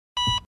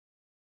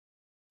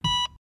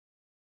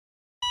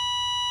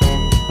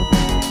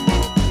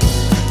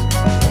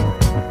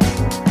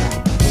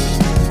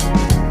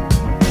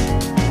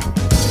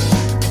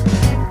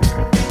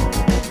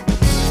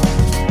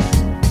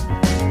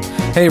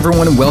Hey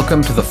everyone, and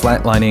welcome to the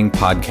FLATLINING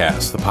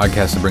podcast, the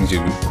podcast that brings you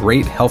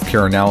great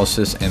healthcare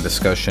analysis and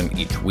discussion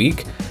each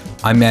week.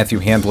 I'm Matthew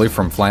Handley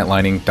from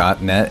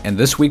FLATLINING.net, and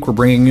this week we're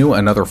bringing you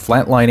another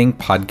FLATLINING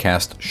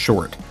podcast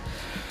short.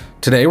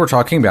 Today we're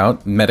talking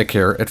about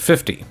Medicare at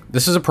 50.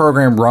 This is a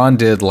program Ron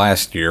did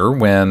last year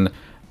when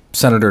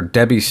Senator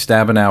Debbie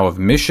Stabenow of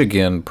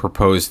Michigan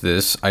proposed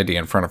this idea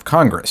in front of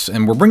Congress.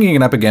 And we're bringing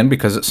it up again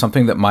because it's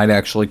something that might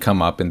actually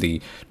come up in the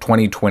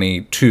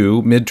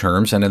 2022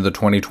 midterms and in the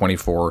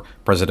 2024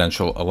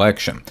 presidential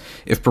election.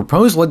 If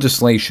proposed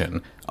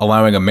legislation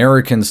allowing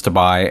Americans to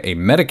buy a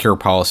Medicare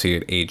policy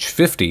at age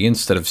 50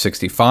 instead of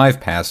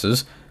 65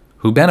 passes,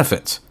 who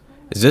benefits?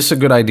 Is this a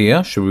good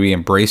idea? Should we be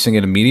embracing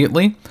it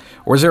immediately?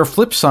 Or is there a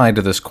flip side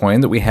to this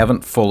coin that we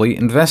haven't fully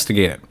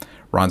investigated?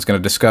 Ron's going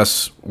to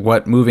discuss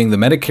what moving the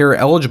Medicare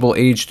eligible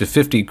age to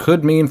 50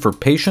 could mean for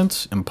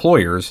patients,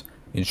 employers,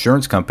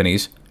 insurance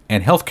companies,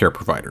 and healthcare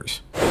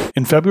providers.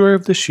 In February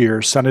of this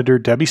year, Senator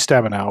Debbie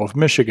Stabenow of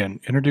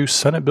Michigan introduced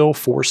Senate Bill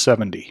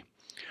 470,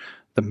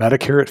 the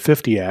Medicare at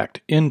 50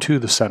 Act, into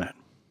the Senate.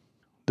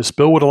 This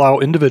bill would allow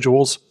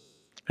individuals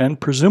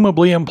and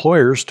presumably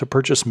employers to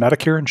purchase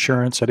Medicare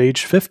insurance at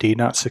age 50,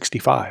 not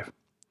 65.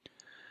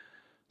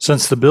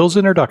 Since the bill's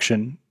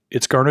introduction,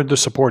 it's garnered the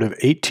support of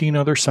 18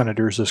 other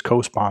senators as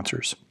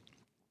co-sponsors.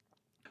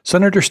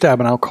 Senator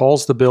Stabenow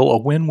calls the bill a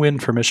win-win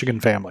for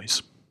Michigan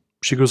families.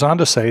 She goes on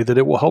to say that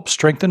it will help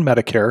strengthen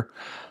Medicare,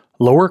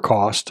 lower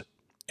cost,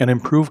 and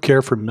improve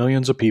care for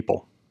millions of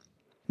people.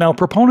 Now,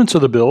 proponents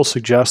of the bill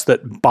suggest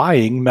that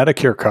buying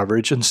Medicare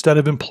coverage instead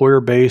of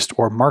employer-based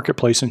or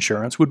marketplace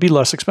insurance would be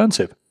less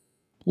expensive,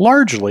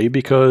 largely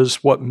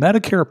because what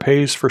Medicare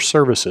pays for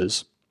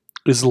services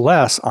is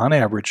less on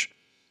average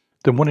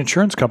than what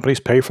insurance companies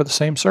pay for the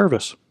same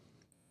service.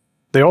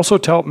 They also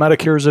tout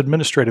Medicare's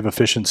administrative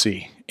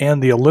efficiency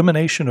and the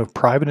elimination of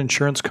private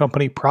insurance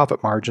company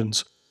profit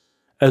margins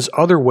as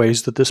other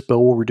ways that this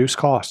bill will reduce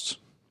costs.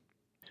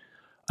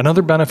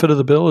 Another benefit of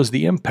the bill is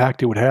the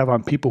impact it would have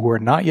on people who are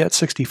not yet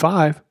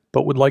 65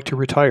 but would like to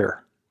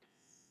retire.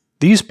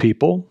 These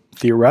people,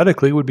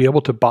 theoretically, would be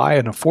able to buy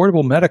an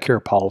affordable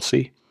Medicare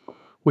policy,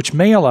 which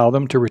may allow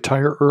them to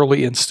retire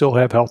early and still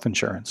have health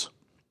insurance.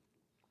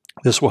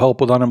 This will help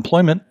with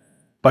unemployment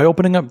by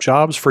opening up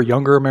jobs for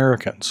younger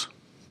Americans.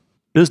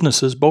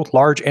 Businesses, both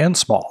large and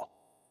small,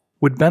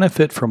 would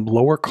benefit from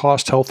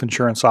lower-cost health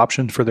insurance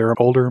options for their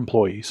older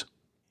employees.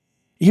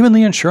 Even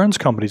the insurance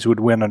companies would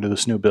win under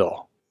this new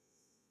bill.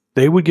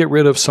 They would get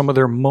rid of some of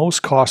their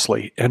most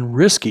costly and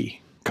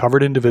risky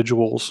covered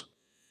individuals,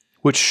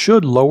 which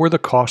should lower the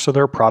cost of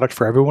their product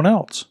for everyone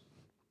else.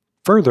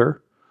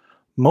 Further,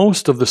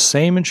 most of the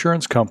same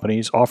insurance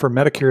companies offer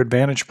Medicare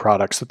Advantage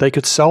products that they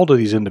could sell to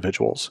these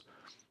individuals.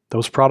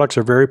 Those products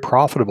are very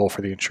profitable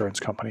for the insurance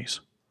companies.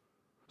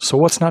 So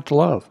what's not to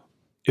love?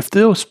 If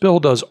this bill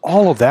does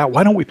all of that,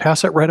 why don't we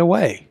pass it right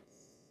away?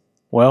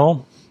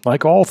 Well,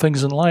 like all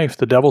things in life,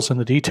 the devil's in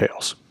the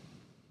details.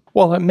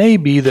 While it may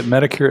be that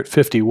Medicare at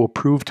 50 will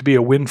prove to be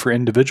a win for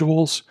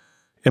individuals,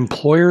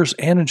 employers,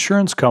 and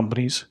insurance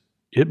companies,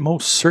 it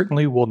most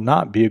certainly will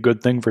not be a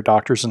good thing for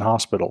doctors and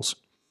hospitals.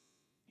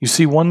 You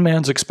see, one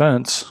man's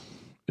expense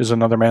is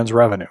another man's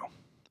revenue.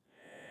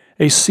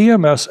 A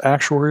CMS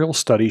actuarial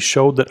study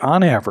showed that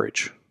on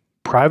average,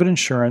 private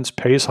insurance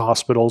pays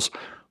hospitals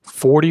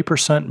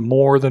 40%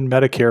 more than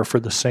Medicare for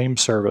the same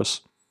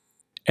service,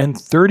 and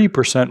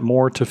 30%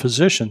 more to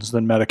physicians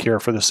than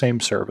Medicare for the same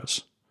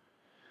service.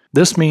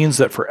 This means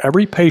that for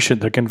every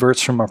patient that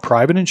converts from a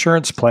private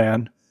insurance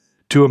plan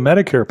to a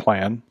Medicare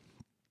plan,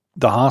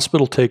 the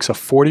hospital takes a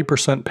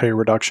 40% pay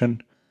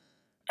reduction,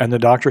 and the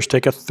doctors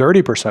take a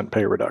 30%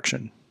 pay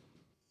reduction.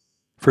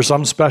 For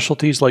some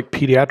specialties like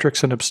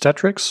pediatrics and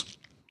obstetrics,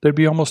 there'd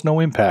be almost no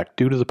impact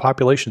due to the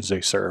populations they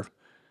serve.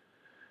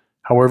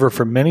 However,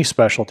 for many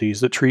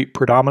specialties that treat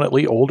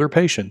predominantly older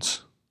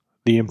patients,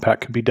 the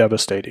impact could be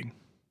devastating.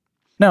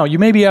 Now, you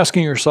may be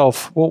asking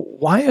yourself, well,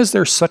 why is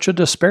there such a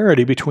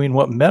disparity between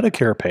what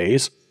Medicare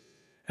pays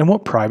and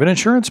what private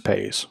insurance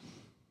pays?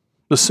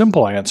 The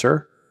simple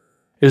answer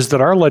is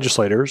that our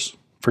legislators,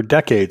 for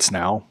decades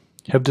now,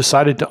 have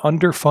decided to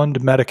underfund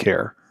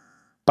Medicare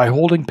by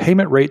holding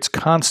payment rates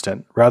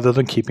constant rather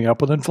than keeping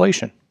up with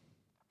inflation.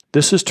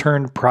 This has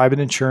turned private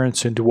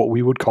insurance into what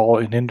we would call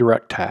an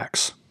indirect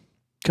tax.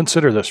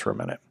 Consider this for a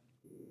minute.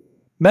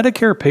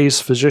 Medicare pays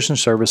physician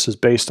services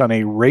based on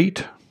a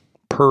rate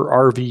per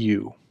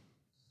RVU.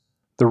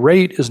 The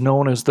rate is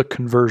known as the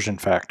conversion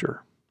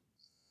factor.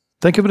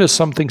 Think of it as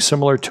something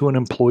similar to an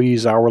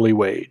employee's hourly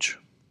wage.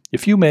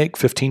 If you make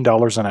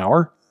 $15 an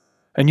hour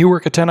and you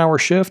work a 10-hour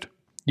shift,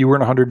 you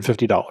earn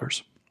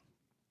 $150.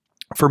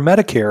 For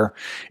Medicare,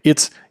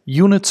 it's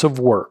units of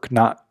work,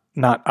 not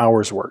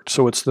hours worked.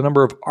 So it's the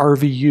number of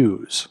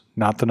RVUs,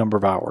 not the number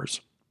of hours.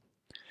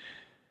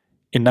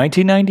 In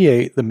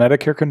 1998, the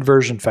Medicare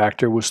conversion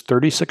factor was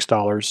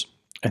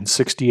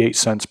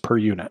 $36.68 per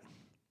unit.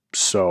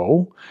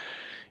 So,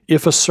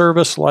 if a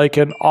service like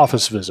an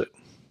office visit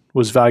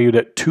was valued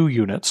at 2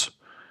 units,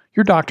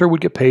 your doctor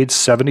would get paid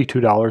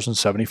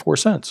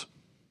 $72.74.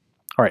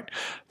 All right,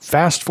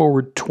 fast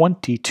forward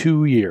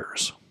 22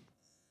 years.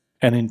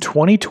 And in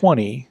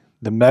 2020,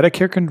 the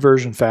Medicare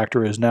conversion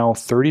factor is now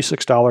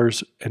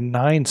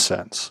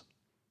 $36.09.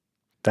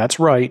 That's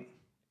right,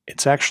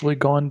 it's actually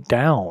gone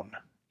down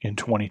in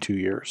 22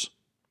 years.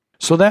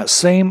 So that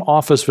same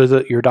office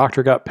visit your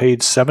doctor got paid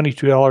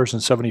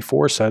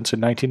 $72.74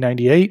 in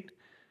 1998,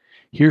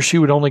 here she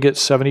would only get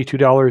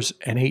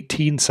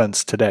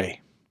 $72.18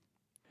 today.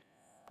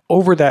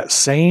 Over that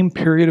same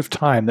period of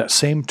time, that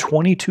same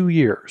 22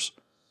 years,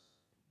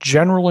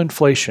 general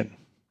inflation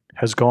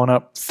has gone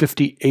up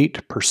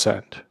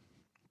 58%.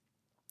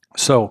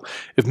 So,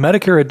 if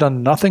Medicare had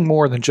done nothing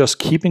more than just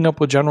keeping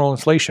up with general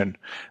inflation,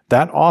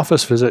 that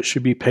office visit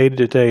should be paid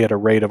today at a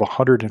rate of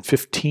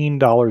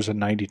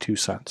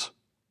 $115.92.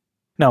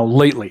 Now,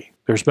 lately,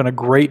 there's been a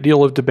great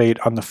deal of debate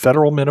on the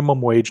federal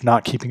minimum wage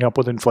not keeping up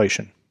with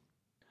inflation.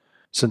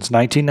 Since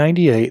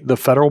 1998, the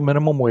federal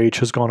minimum wage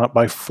has gone up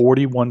by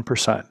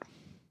 41%.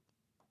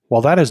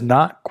 While that has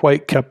not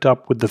quite kept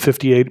up with the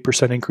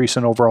 58% increase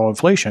in overall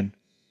inflation,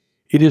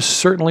 it is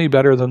certainly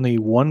better than the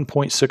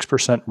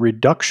 1.6%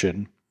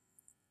 reduction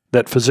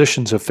that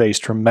physicians have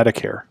faced from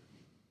Medicare.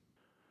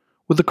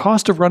 With the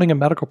cost of running a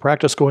medical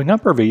practice going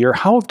up every year,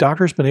 how have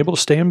doctors been able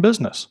to stay in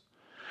business?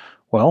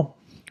 Well,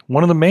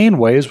 one of the main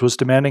ways was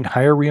demanding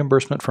higher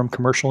reimbursement from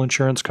commercial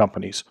insurance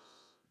companies,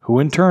 who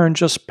in turn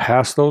just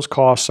pass those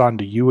costs on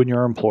to you and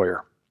your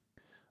employer.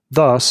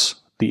 Thus,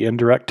 the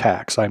indirect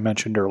tax I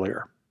mentioned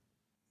earlier.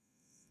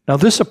 Now,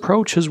 this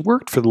approach has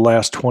worked for the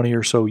last 20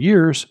 or so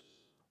years,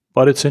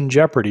 but it's in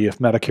jeopardy if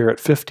Medicare at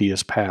 50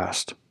 is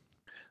passed.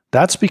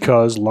 That's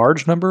because a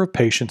large number of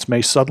patients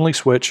may suddenly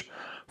switch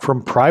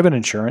from private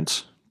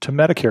insurance to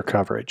Medicare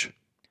coverage.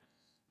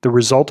 The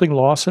resulting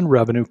loss in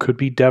revenue could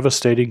be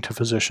devastating to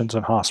physicians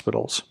and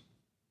hospitals.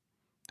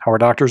 How are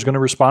doctors going to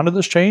respond to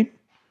this change?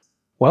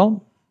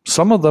 Well,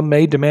 some of them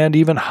may demand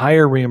even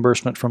higher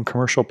reimbursement from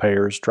commercial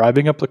payers,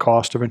 driving up the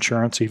cost of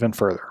insurance even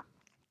further.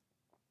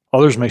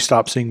 Others may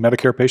stop seeing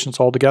Medicare patients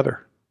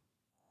altogether.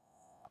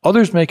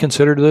 Others may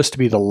consider this to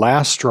be the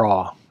last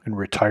straw and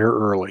retire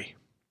early.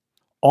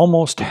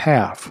 Almost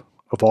half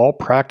of all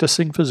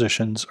practicing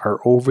physicians are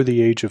over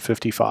the age of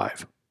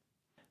 55.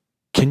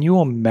 Can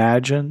you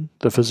imagine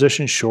the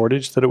physician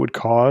shortage that it would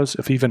cause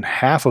if even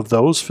half of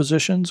those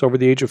physicians over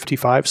the age of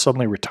 55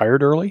 suddenly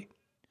retired early?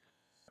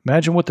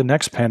 Imagine what the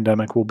next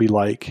pandemic will be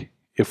like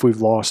if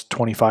we've lost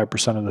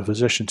 25% of the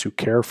physicians who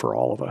care for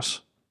all of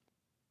us.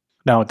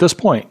 Now, at this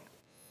point,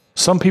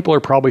 some people are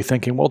probably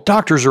thinking, well,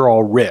 doctors are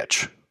all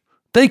rich.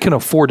 They can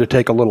afford to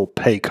take a little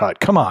pay cut.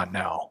 Come on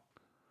now.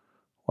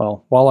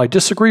 Well, while I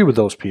disagree with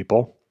those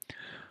people,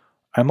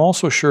 I'm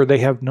also sure they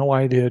have no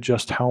idea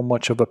just how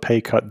much of a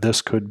pay cut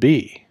this could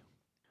be.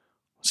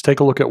 Let's take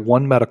a look at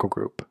one medical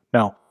group.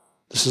 Now,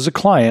 this is a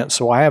client,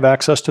 so I have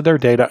access to their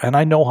data and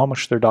I know how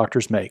much their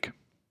doctors make.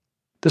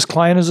 This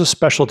client is a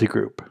specialty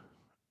group,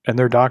 and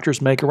their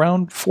doctors make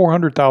around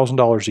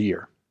 $400,000 a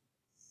year.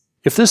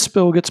 If this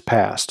bill gets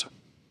passed,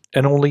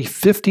 and only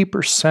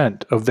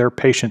 50% of their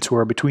patients who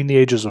are between the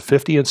ages of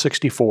 50 and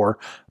 64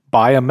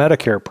 buy a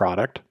Medicare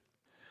product,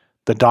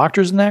 the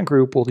doctors in that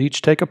group will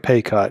each take a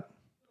pay cut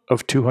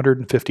of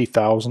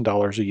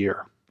 $250,000 a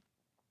year.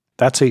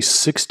 That's a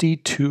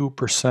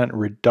 62%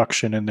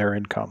 reduction in their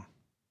income.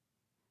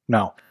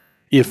 Now,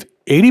 if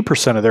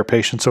 80% of their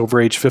patients over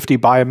age 50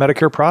 buy a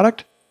Medicare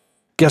product,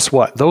 guess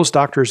what? Those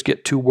doctors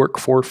get to work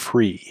for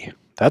free.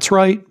 That's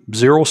right,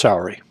 zero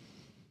salary.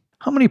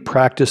 How many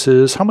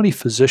practices, how many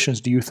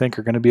physicians do you think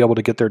are going to be able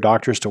to get their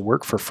doctors to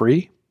work for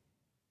free?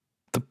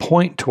 The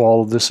point to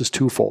all of this is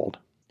twofold.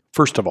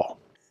 First of all,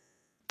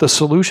 the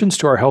solutions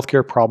to our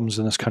healthcare problems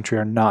in this country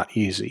are not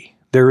easy.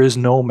 There is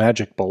no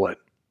magic bullet.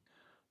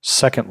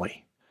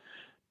 Secondly,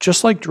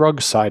 just like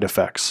drug side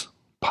effects,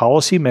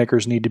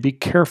 policymakers need to be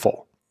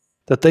careful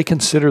that they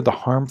consider the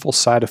harmful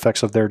side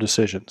effects of their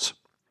decisions.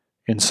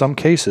 In some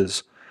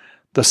cases,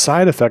 the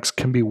side effects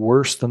can be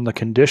worse than the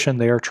condition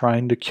they are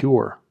trying to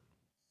cure.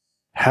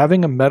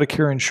 Having a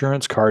Medicare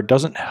insurance card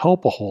doesn't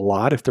help a whole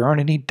lot if there aren't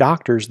any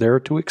doctors there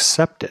to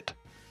accept it.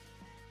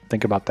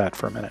 Think about that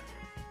for a minute.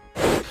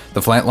 The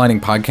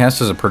Flatlining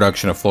Podcast is a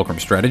production of Fulcrum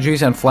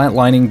Strategies and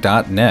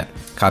flatlining.net.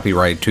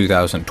 Copyright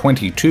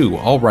 2022,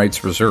 all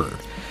rights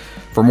reserved.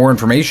 For more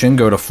information,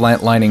 go to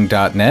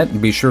flatlining.net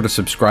and be sure to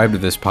subscribe to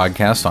this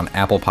podcast on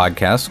Apple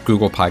Podcasts,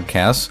 Google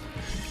Podcasts,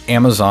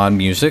 Amazon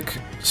Music,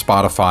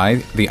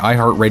 Spotify, the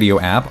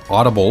iHeartRadio app,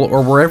 Audible,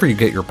 or wherever you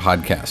get your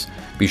podcasts.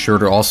 Be sure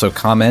to also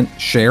comment,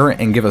 share,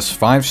 and give us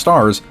 5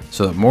 stars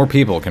so that more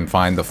people can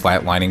find the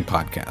Flatlining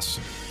Podcast.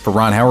 For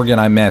Ron Howergan,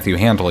 I'm Matthew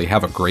Handley.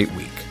 Have a great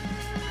week.